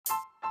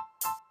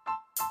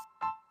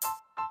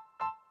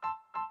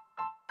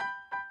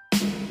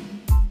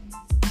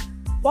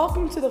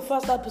Welcome to the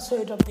first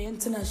episode of the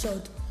Internet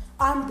Show.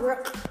 I'm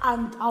Brooke,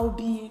 and I'll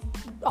be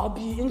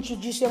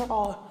introducing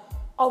our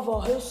other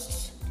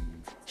hosts,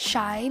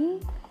 Shine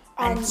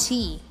and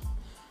T.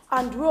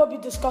 And we'll be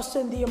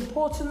discussing the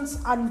importance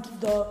and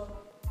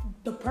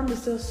the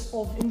premises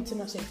of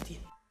internet safety.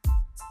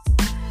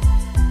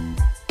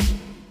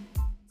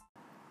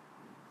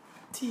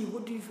 T,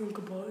 what do you think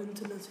about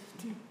internet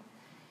safety?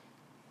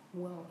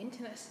 Well,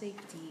 internet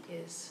safety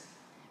is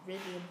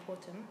really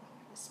important,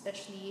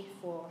 especially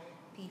for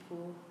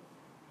people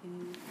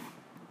who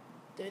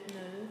don't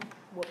know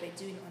what they're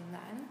doing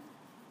online.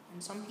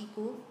 And some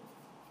people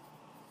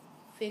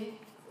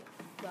think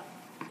that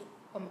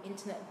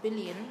internet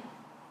bullying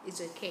is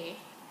okay,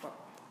 but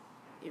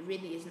it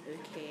really isn't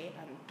okay.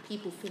 And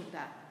people think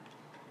that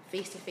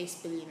face-to-face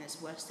bullying is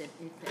worse than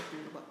internet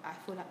bullying, but I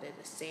feel like they're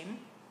the same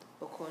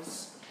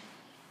because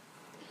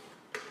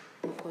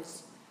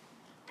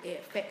it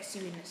affects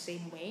you in the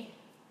same way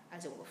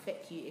as it will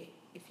affect you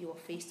if you're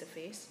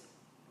face-to-face.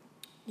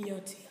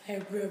 Yeah, I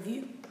agree with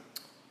you.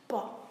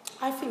 But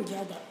I think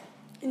that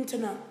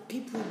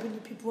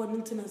people on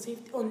internet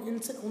safety on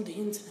the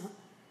internet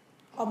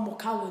are more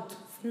coward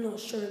for not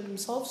showing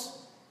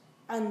themselves,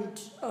 and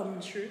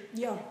True.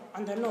 Yeah,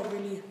 and they're not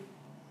really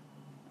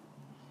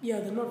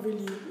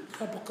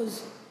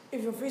because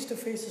if you're face to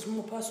face, it's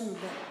more personal,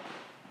 but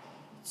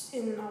it's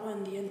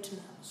on the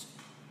internet. So.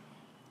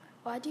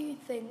 Why do you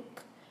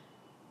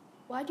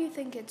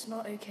think it's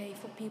not okay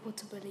for people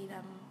to bully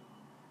them?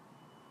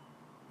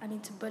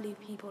 To bully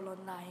people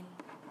online?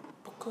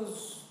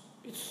 Because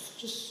it's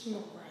just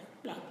not right.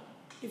 Like,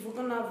 if you're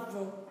gonna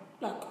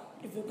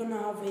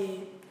have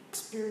a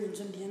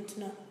experience on the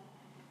internet,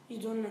 you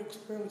don't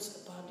experience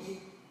it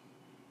badly.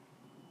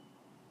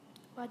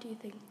 Why do you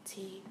think,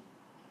 T?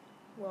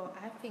 Well,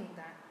 I think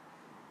that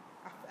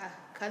I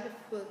kind of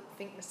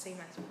think the same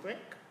as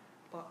Brick,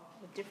 but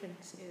the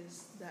difference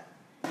is that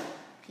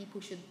people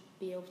should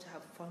be able to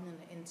have fun on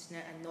the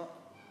internet and not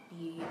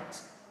be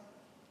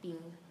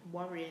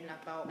worrying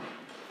about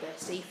their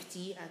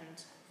safety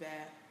and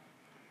their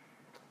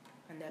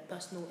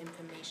personal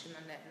information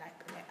and their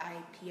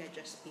IP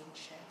address being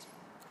shared.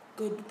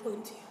 Good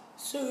point here.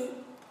 So,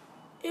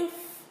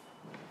 if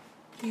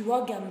you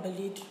are getting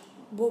bullied,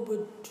 what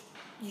would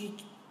you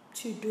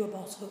two do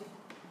about it?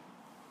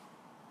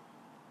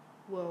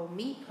 Well,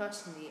 me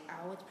personally,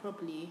 I would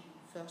probably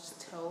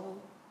first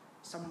tell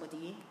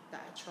somebody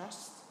that I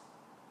trust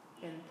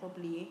and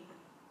probably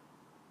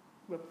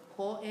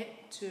report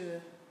it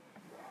to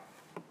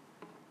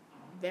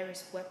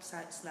various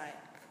websites like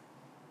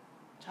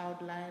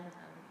Childline and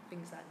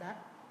things like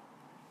that.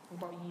 What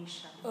about you,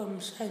 Shan?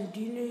 And do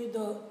you know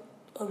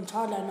the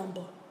Childline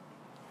number?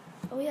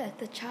 Oh yeah,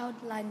 the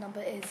Childline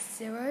number is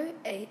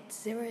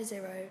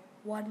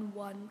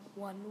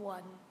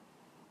 08001111.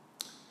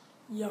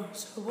 Yeah,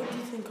 so what do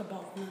you think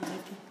about online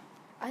safety?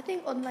 I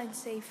think online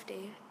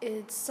safety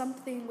is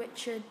something which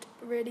should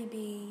really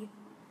be...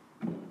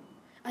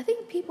 I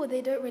think people,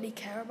 they don't really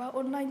care about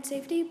online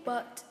safety,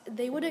 but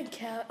they wouldn't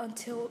care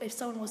until if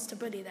someone was to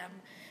bully them,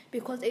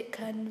 because it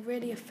can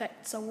really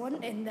affect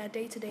someone in their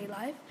day-to-day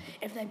life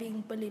if they're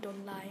being bullied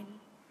online.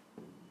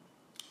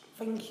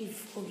 Thank you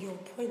for your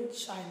point,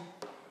 Shine.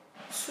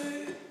 So,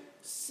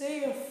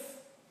 say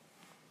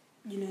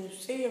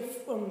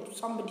if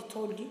somebody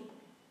told you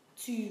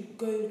to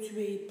go to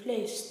a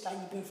place that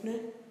you both know,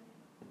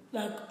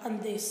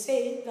 and they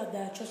say that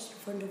they're just a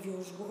friend of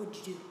yours, what would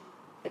you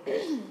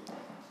do?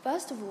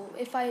 First of all,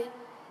 if I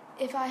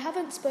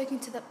haven't spoken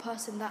to that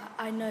person that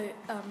I know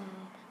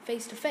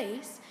face to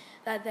face,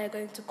 that they're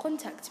going to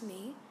contact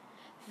me,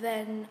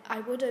 then I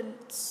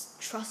wouldn't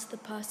trust the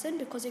person,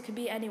 because it could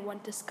be anyone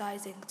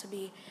disguising to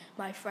be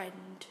my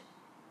friend.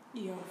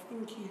 Yeah,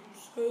 thank you.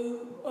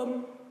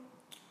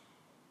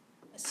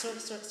 So,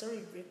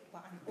 sorry, Rick,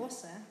 but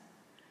also,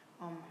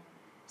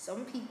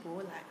 some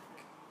people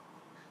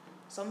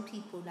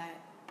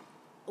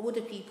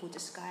older people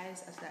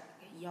disguise as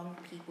young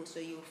people, so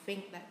you'll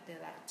think that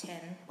they're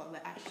 10, but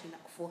they're actually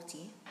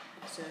 40.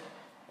 So you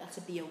have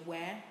to be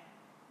aware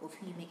of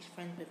who you make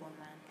friends with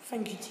online.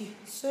 Thank you, T.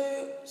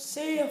 So,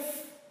 say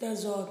if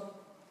there's what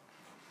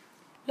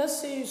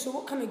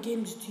kind of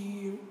games do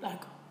you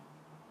like?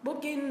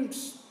 What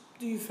games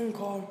do you think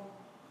are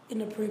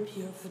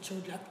inappropriate for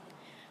children?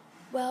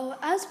 Well,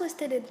 as we're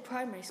still in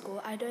primary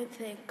school, I don't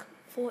think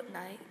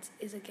Fortnite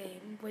is a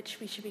game which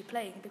we should be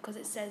playing, because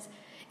it says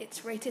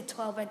it's rated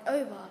 12 and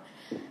over,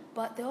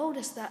 but the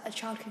oldest that a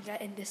child can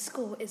get in this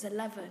school is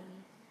 11.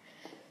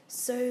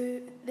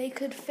 So they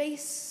could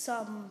face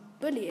some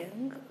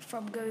bullying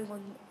from going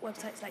on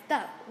websites like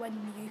that,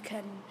 when you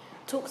can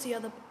talk to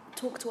other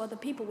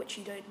people which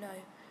you don't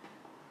know.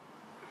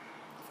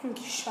 Thank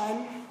you,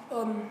 Shine.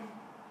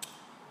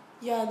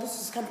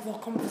 This is kind of a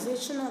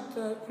conversation at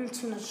the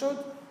Internet Show.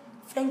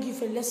 Thank you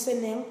for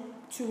listening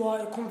to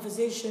our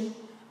conversation,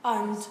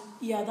 and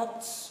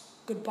that's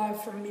goodbye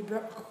from me,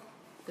 Brooke.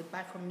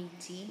 Goodbye from me,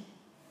 T.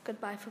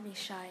 Goodbye from me,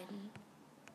 Shine.